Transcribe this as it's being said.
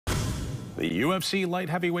The UFC Light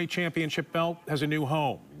Heavyweight Championship belt has a new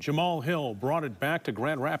home. Jamahal Hill brought it back to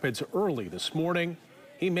Grand Rapids early this morning.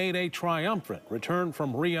 He made a triumphant return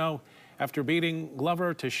from Rio after beating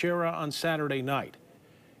Glover Teixeira on Saturday night.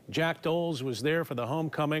 Jack Doles was there for the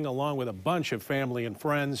homecoming along with a bunch of family and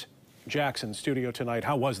friends. Jack's in studio tonight.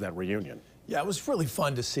 How was that reunion? Yeah, it was really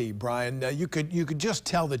fun to see, Brian. You could just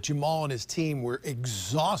tell that Jamal and his team were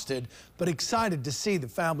exhausted, but excited to see the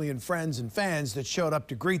family and friends and fans that showed up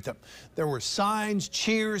to greet them. There were signs,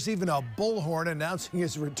 cheers, even a bullhorn announcing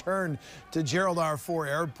his return to Gerald R. Ford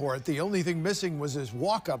Airport. The only thing missing was his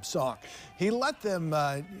walk-up song. He let them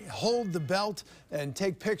hold the belt and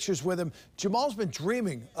take pictures with him. Jamal's been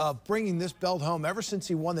dreaming of bringing this belt home ever since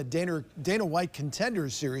he won the Dana White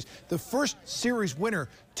Contenders Series, the first series winner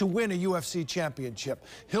to win a UFC championship.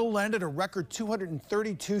 Hill landed a record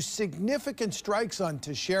 232 significant strikes on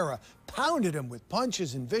Teixeira, pounded him with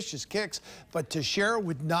punches and vicious kicks, but Teixeira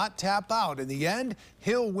would not tap out. In the end,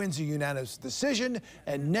 Hill wins a unanimous decision,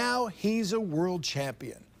 and now he's a world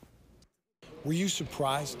champion. Were you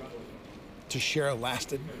surprised Teixeira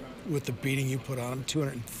lasted with the beating you put on him,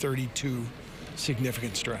 232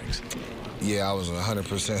 significant strikes? Yeah, I was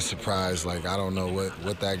 100% surprised. Like, I don't know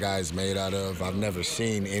what that guy's made out of. I've never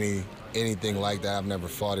seen anything like that. I've never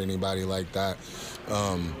fought anybody like that.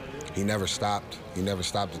 He never stopped. He never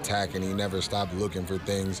stopped attacking. He never stopped looking for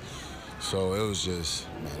things. So it was just,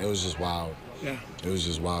 man, it was just wild. Yeah. It was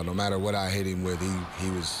just wild. No matter what I hit him with, he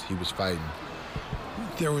was fighting.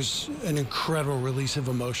 There was an incredible release of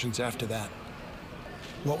emotions after that.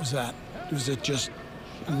 What was that? Was it just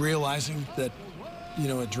realizing that, you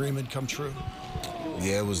know, a dream had come true?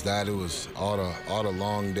 Yeah, it was that. It was all the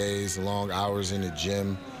long days, the long hours in the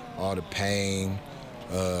gym, all the pain,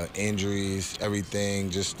 injuries,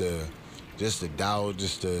 everything, just the doubt,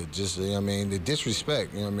 just you know what I mean, the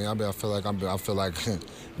disrespect. You know what I mean? I feel like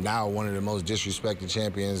now one of the most disrespected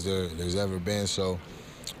champions there's ever been. So,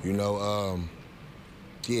 you know,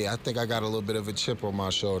 yeah, I think I got a little bit of a chip on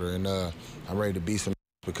my shoulder, and I'm ready to beat some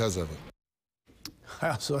because of it. I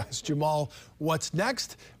also asked Jamal what's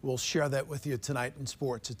next. We'll share that with you tonight in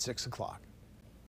sports at 6 o'clock.